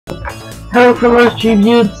Hello fellow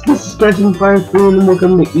tributes, this is Catching Fire Spoon and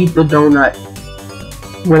welcome to Eat the Donut.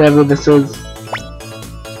 Whatever this is.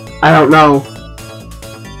 I don't know.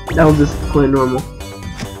 That was just play normal.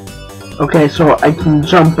 Okay, so I can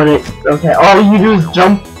jump on it. Okay, all you do is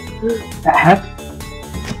jump. The heck?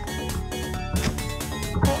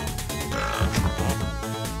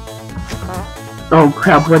 Oh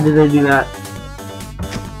crap, why did I do that?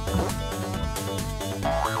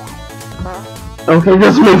 Okay,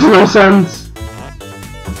 this makes no sense.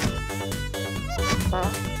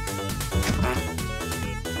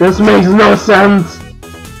 This makes no sense.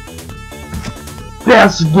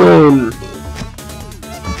 Best game.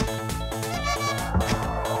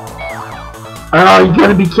 Oh, you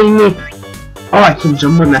gotta be kidding me. Oh, I can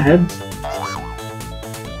jump on the heads.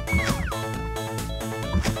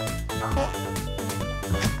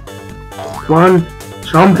 Come on,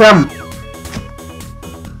 jump him.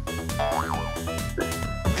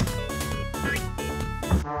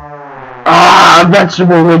 Ah,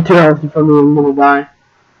 vegetable way too healthy for me, I'm gonna die.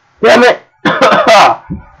 Damn it!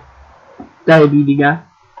 Diabetes guy.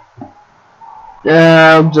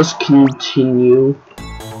 I'll just continue.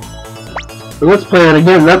 So let's play it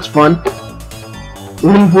again, that's fun.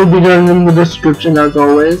 Link will be down in the description as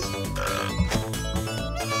always.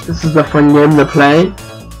 This is a fun game to play.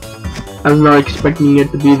 I was not expecting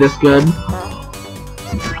it to be this good.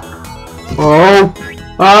 Oh!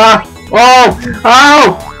 Ah! Oh!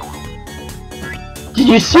 Oh! Did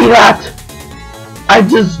you see that? I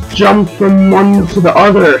just jumped from one to the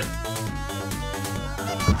other.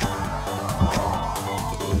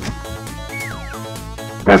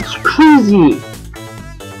 That's crazy.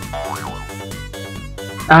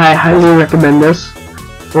 I highly recommend this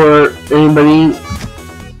for anybody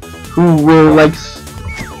who really likes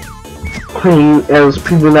playing as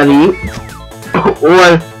people that eat,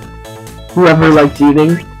 or whoever likes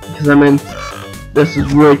eating, because I mean, this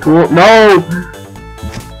is really cool. No!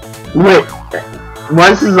 Wait,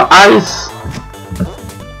 why is this ice?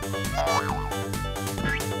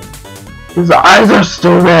 His eyes are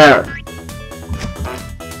still there.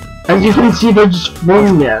 As you can see, they're just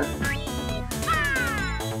floating there.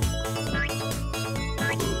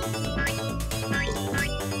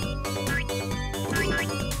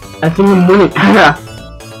 I think I'm winning.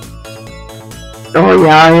 Oh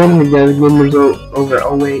yeah, I am again. The game is over.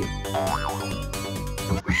 Oh wait.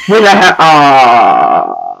 Wait, I have.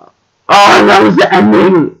 Oh, that was the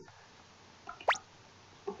ending!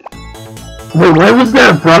 Wait, why was there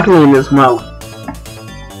a broccoli in his mouth?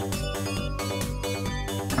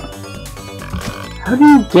 How do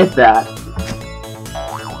you get that?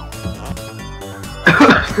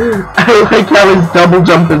 I like how his double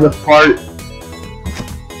jump is a fart.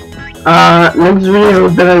 Next video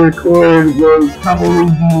that I recorded was probably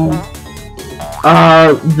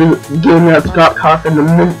the game that Scott Cochran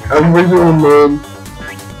originally made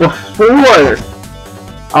before,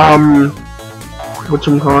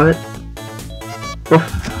 whatchamacallit?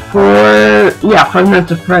 Before, yeah, Five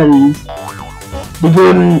Nights at Freddy's. The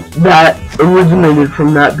game that originated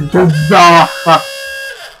from that, because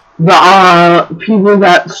the people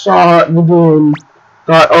that saw the game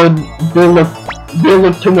thought, oh, they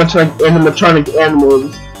look too much like animatronic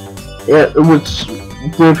animals. Which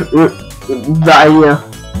gave the idea.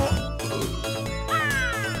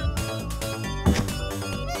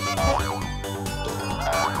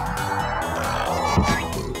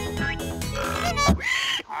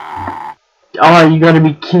 Oh, you gotta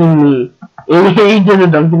be kidding me. He did a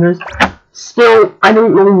Dunkiners. Still, I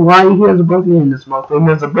don't know why he has a broccoli in his mouth.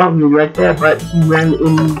 There's a broccoli right there, but he ran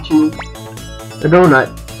into a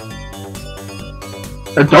donut.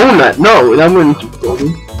 A donut? No, that wasn't too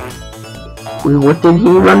golden. What did he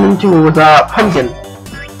run into? It was a pumpkin.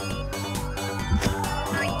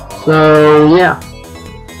 So, yeah.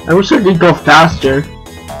 I wish I could go faster.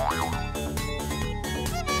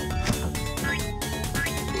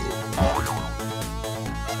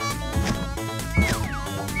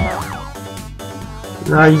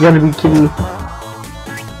 No, you gotta be kidding me.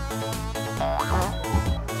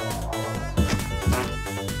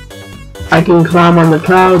 I can climb on the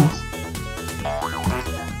clouds.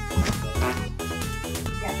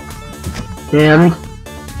 And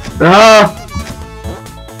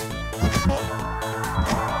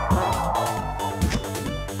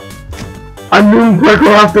I'm doing quicker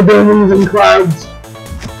off the buildings and clouds.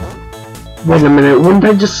 Wait a minute, wouldn't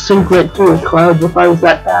I just sink right through the clouds if I was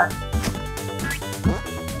that fast?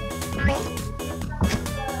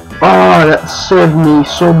 Oh, that saved me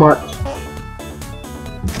so much.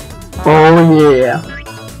 Oh yeah.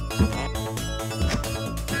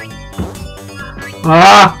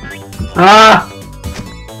 Ah! Ah!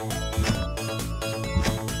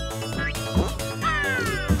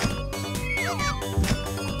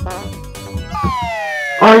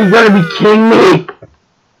 Oh, you gotta be kidding me!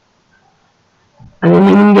 I didn't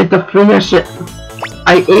even get to finish it.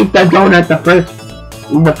 I ate that donut the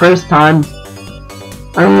first time.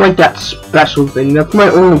 I don't like that special thing. That's my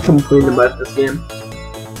only complaint about this game.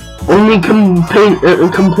 Only complaint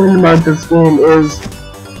about this game is,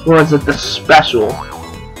 was it the special?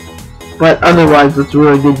 But otherwise, it's a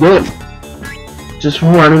really good game. Just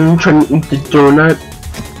running, trying to eat the donut.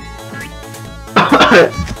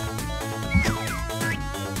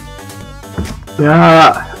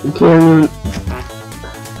 Yeah, you can't even.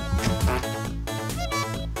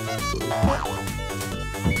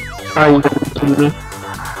 Are you gonna kill me?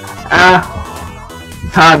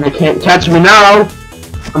 They can't catch me now!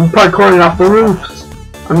 I'm parkouring off the roofs.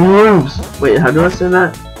 I mean roofs. Wait, how do I say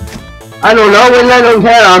that? I don't know, and I don't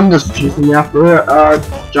care. I'm just chasing after a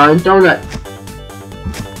giant donut.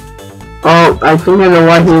 Oh, I think I know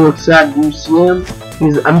why he looks sad. Do you see him?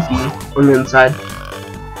 He's empty on the inside.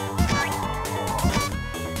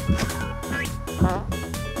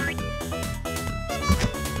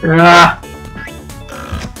 I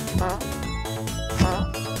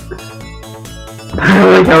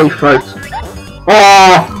like how he farts. Oh,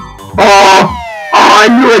 I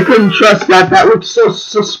knew I couldn't trust that. That looks so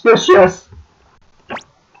suspicious.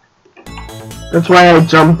 That's why I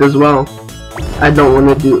jumped as well. I don't want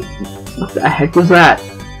to do it. What the heck was that?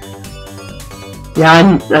 Yeah, I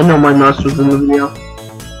know my mouse was in the video.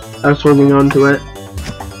 I was holding on to it.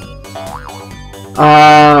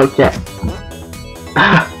 Okay.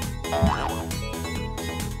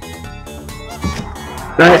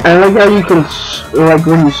 I like how you can, like,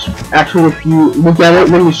 when you, actually, if you look at it,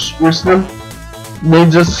 when you squish them, they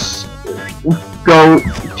just go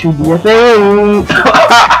to the thing.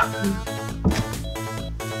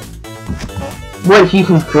 What, he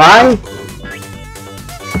can fly?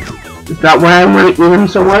 Is that why I'm rating him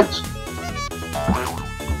so much?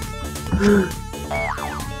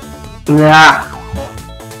 Yeah.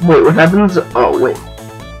 Wait, what happens? Oh, wait.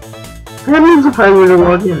 What happens if I were to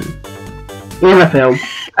log in? And I failed.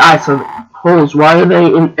 I said holes. Why are they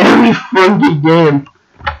in every funky game?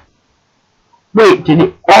 Wait, did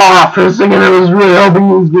he? Oh, for a second I was really hoping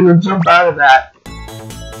he was gonna jump out of that.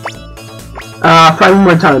 5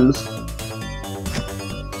 more times.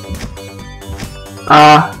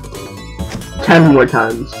 10 more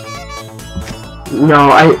times.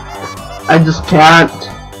 No, I just can't.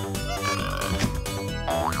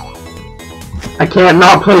 I can't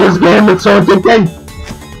not play this game. It's so addicting.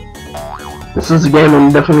 This is a game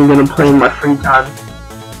I'm definitely gonna play in my free time.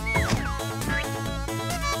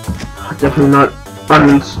 Definitely not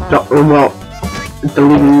uninstalling, well,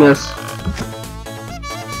 deleting this.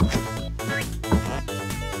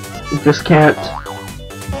 You just can't.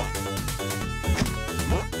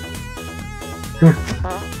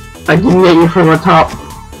 I can get you from the top.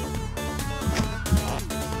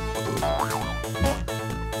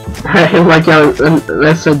 I like how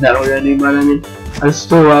I said that already, but I mean, I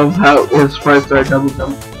still love how his first star double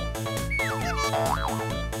jump.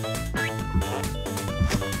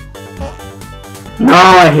 No,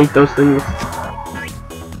 I hate those things.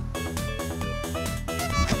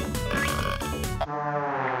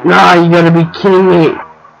 No, you gotta be kidding me.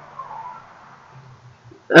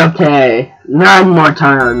 Okay, 9 more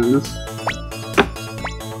times.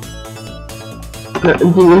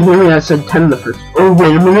 Didn't you hear me? I said 10 the first. Oh,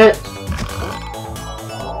 wait a minute.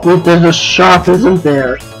 Wait, there's a shop, isn't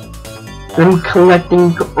there? I'm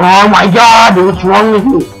collecting. Oh my god, what's wrong with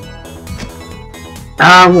me?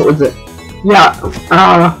 What was it? Yeah,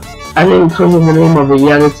 I didn't tell you the name of it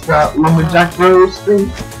yet. It's the Lumberjack Rose thing.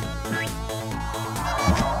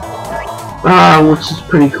 Which is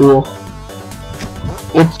pretty cool.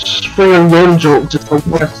 It's free on Game Jolt, just like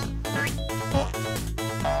this.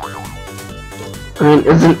 I mean,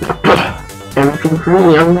 isn't everything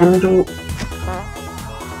free on Game Jolt?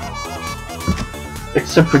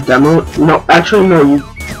 Except for demo? No, actually no.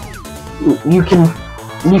 You can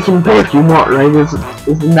pay if you want, right?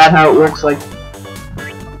 Isn't that how it works? Like,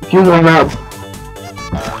 if you want to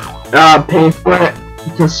pay for it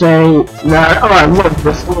to say that, oh, I love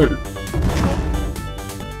this game.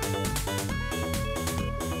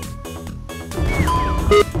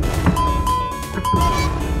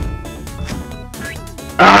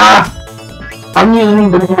 I'm using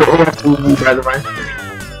the new ASMV, by the way.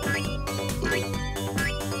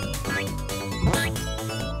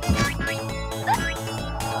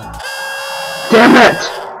 Damn it!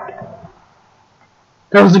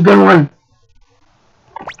 That was a good one.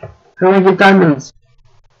 How do I get diamonds?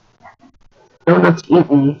 Donuts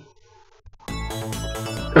eaten.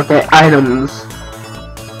 Okay, items.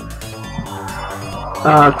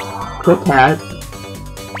 Cook hat.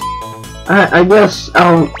 I guess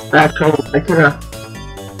I'll actually, I could've,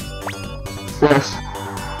 this.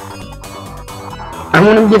 I'm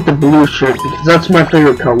gonna get the blue shirt because that's my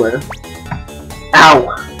favorite color.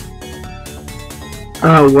 Ow!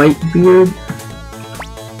 White beard.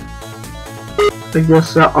 I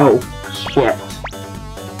guess, oh, shit.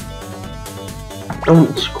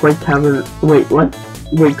 Don't quite have it. Wait, what?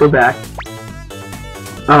 Wait, go back.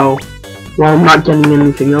 Oh. Well, I'm not getting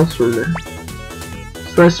anything else from there.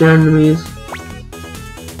 Slice your enemies.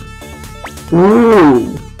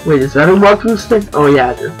 Ooh! Wait, is that a walking stick? Oh,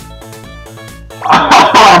 yeah, it is.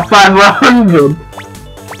 Oh, 500!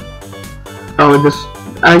 Oh,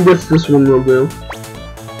 I guess this one will do.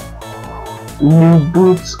 New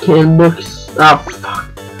boots, can books. Ah, fuck.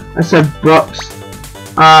 I said books.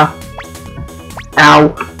 Ow.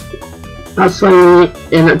 That's like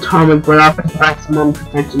an atomic, but offers maximum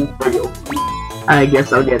protection for you. I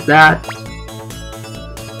guess I'll get that.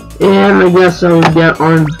 And I guess I'll get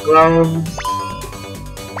orange gloves.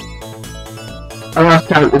 I lost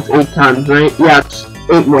count, it's 8 times, right? Yeah, it's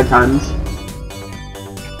 8 more times.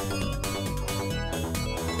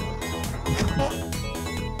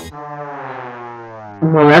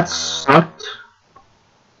 Well, that sucked.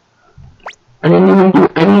 I didn't even do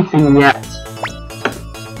anything yet.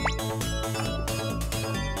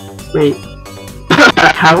 Wait.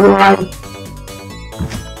 How do I?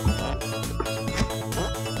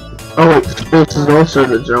 Oh wait, space is also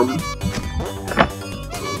the jump.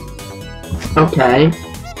 Okay.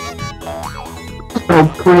 So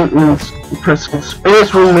point means pressing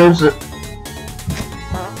space removes it.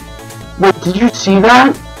 Wait, did you see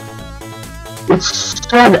that? It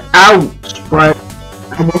said ouch, but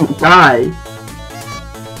I didn't die.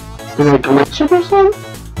 Did I glitch it or something?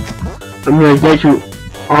 I'm gonna get you.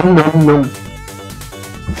 Oh no.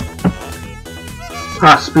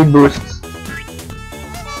 Ah, speed boosts.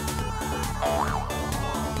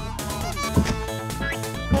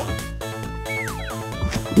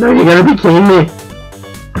 No, you gotta be kidding me.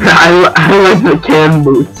 I like the can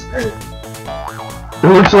boots. It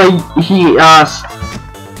looks like he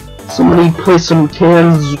somebody placed some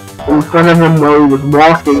cans in front of him while he was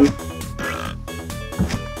walking.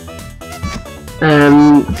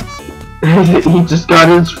 And he just got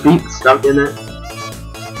his feet stuck in it.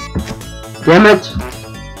 Damn it!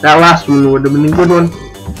 That last one would have been a good one.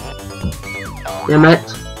 Damn it.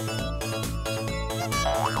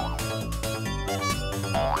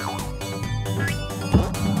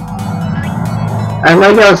 I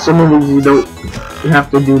like how some of these you don't have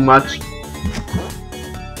to do much.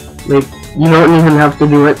 Like, you don't even have to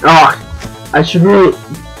do it. Oh, I should really...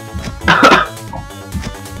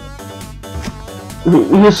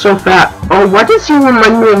 He's so fat. Oh, why does he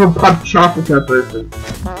remind me of a Pop Tropica person?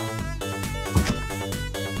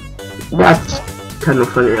 That's kind of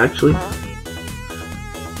funny, actually.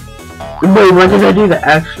 Wait, why did I do that,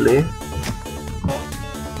 actually?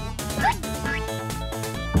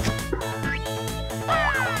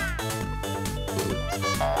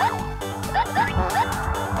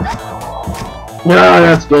 No,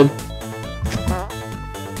 that's good.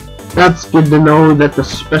 That's good to know that the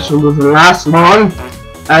special doesn't last long.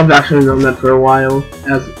 I've actually done that for a while,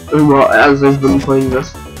 as I've been playing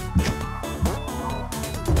this.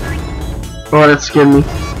 Oh, that scared me.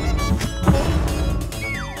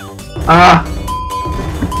 Ah!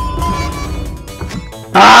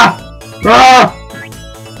 Ah! Ah!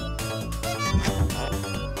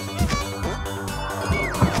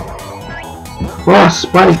 Oh,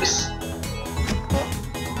 spikes!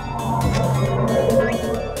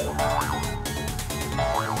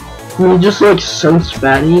 Can you just like sense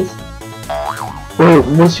fatties? Wait,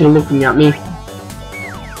 what's he looking at me?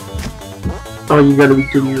 Oh, you gotta be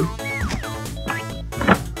kidding me.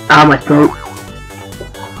 Ah, my throat.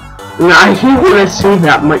 I hate when I say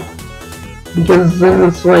that, because then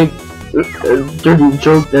it's like a dirty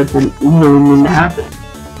joke that didn't really mean to happen.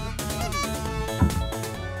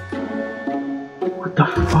 What the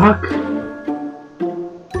fuck?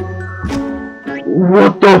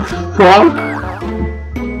 What the fuck?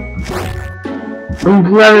 I'm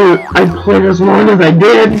glad I played as long as I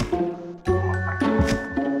did.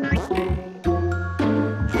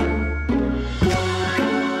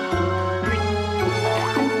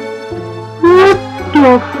 What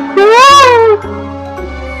the fuck?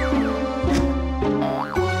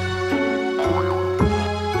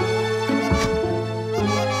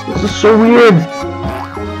 This is so weird.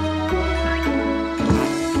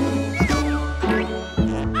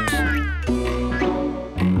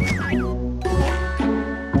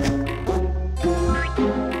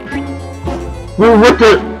 Wait, what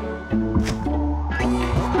the?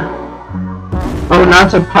 Oh now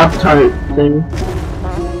it's a Pop-Tart thing.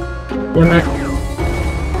 Damn it.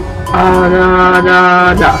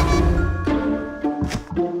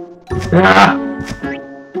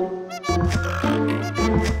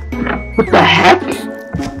 What the heck?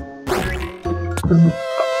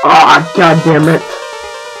 Oh, god damn it.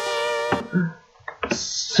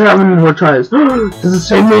 7 more tries. Does it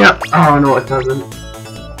save me up? Oh, no, it doesn't.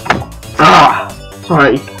 Ah,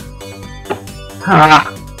 sorry.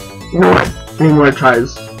 You know what? 3 more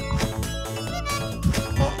tries.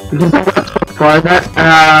 Because I got so far that,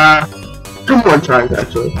 2 more tries,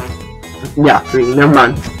 actually. Yeah, 3, never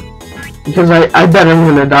mind. Because I bet I'm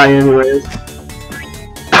gonna die anyways.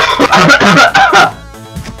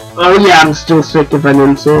 Oh yeah, I'm still sick if I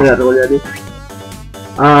didn't say that already.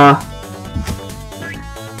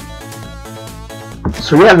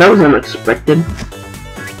 So yeah, that was unexpected.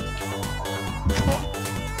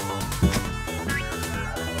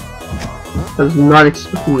 I was not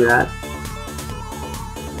expecting that.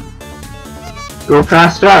 Go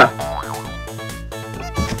faster!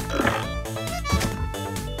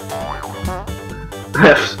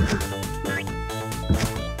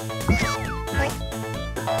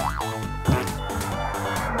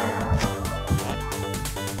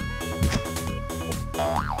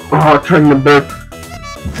 Oh, trying to burp.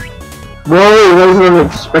 Whoa, that was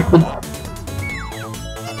unexpected.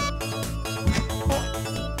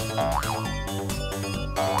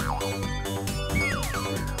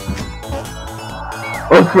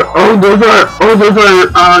 Those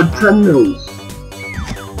are treadmills.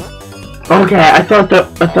 Okay, I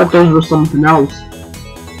thought those were something else.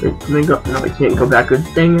 Wait, can I go? No, I can't go backwards.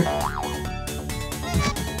 Dang it.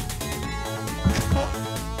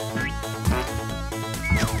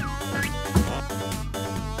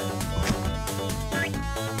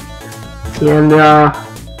 And yeah,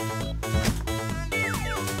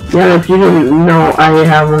 if you didn't know, I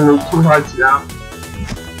have only 2 hearts now.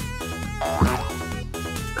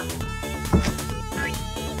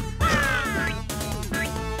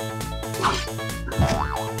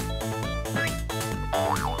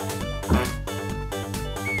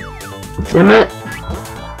 Damn it!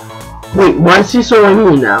 Wait, why is he so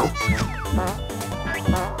angry now?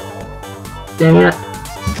 Dang it!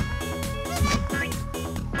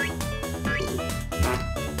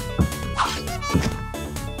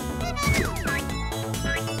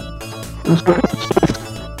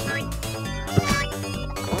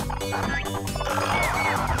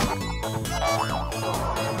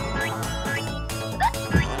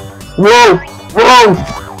 Whoa! Whoa!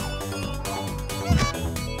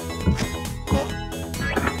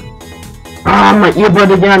 Ah, my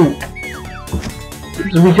earbud again!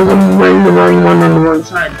 It's because I'm wearing the wrong one on the wrong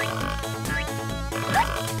side.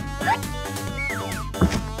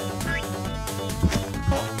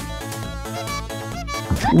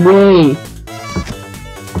 Yay!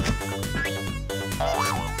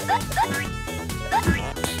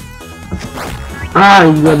 Ah,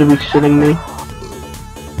 you gotta be shitting me.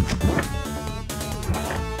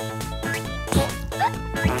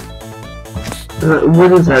 What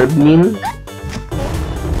does that mean?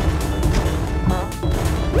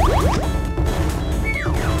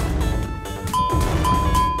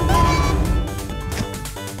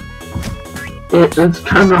 It's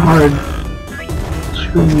kinda hard.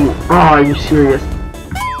 Screw you. Oh, are you serious?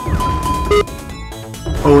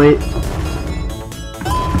 Oh wait.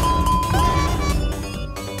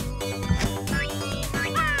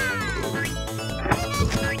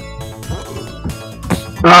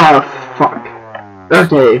 Oh fuck.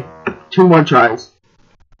 Okay, 2 more tries.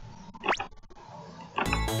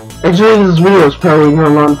 Actually, this video is probably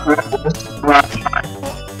going on forever. This is the last try.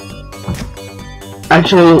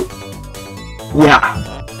 Actually, yeah.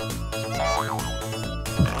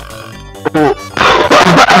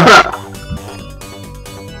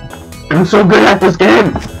 I'm so good at this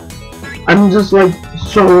game. I'm just like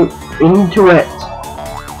so into it.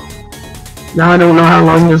 Now I don't know how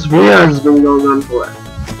long this video has been going on for.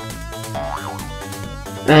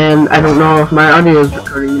 And I don't know if my audio is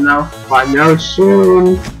recording enough. Find out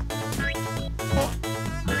soon.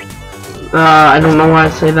 I don't know why I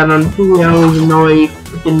say that on video, even though I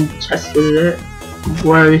freaking tested it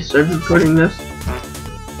before I started recording this.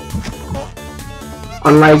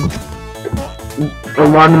 Unlike a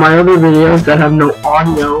lot of my other videos that have no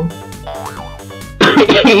audio.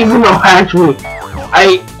 Even though actually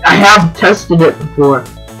I have tested it before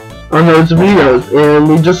on those videos and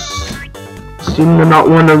they just seem to not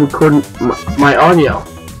want to record my audio.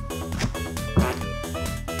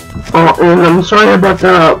 Oh, and I'm sorry about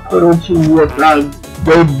the Portal 2 with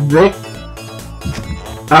Great Vic.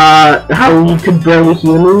 How you could barely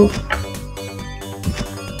hear me.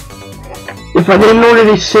 if I didn't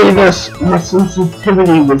already say this, my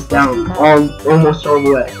sensitivity was down almost all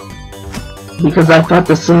the way. Because I thought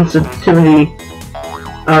the sensitivity,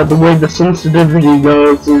 the way the sensitivity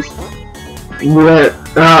goes is where,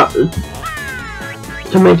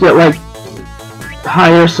 to make it like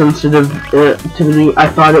higher sensitivity, I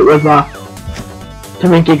thought it was, to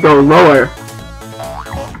make it go lower.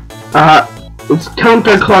 It's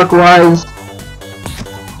counterclockwise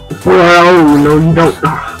for, oh no you don't,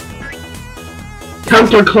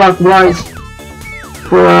 counterclockwise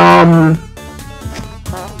for,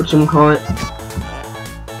 whatchamacallit,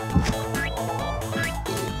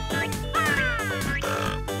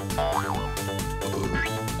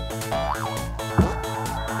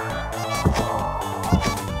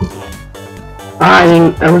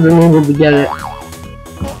 I wasn't able to get it.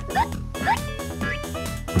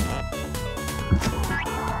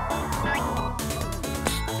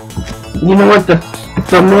 You know what, the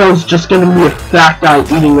thumbnail's just gonna be a fat guy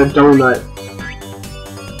eating a donut.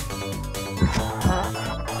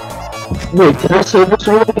 Wait, did I say this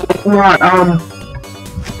already? If not,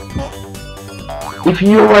 if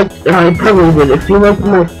you like, I probably did, if you like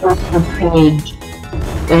my Facebook page,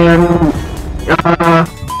 and,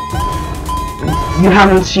 you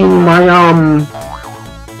haven't seen my,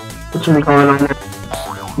 whatchamacallit on there,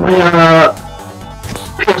 my,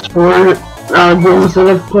 PS4, games that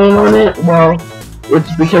I've played on it, well,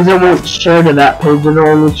 it's because it won't share to that page, it'll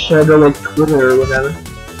only share to, like, Twitter or whatever,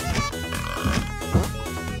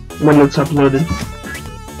 when it's uploaded.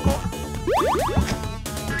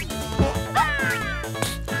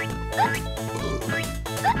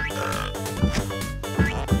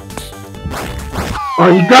 Oh,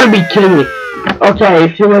 you gotta be kidding me. Okay,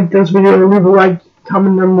 if you like this video, leave a like,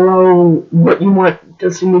 comment down below what you want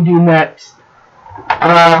to see me do next.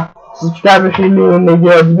 Subscribe if you're new, and maybe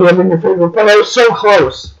I'll be in your favorite. But I was so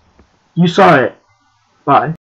close. You saw it. Bye.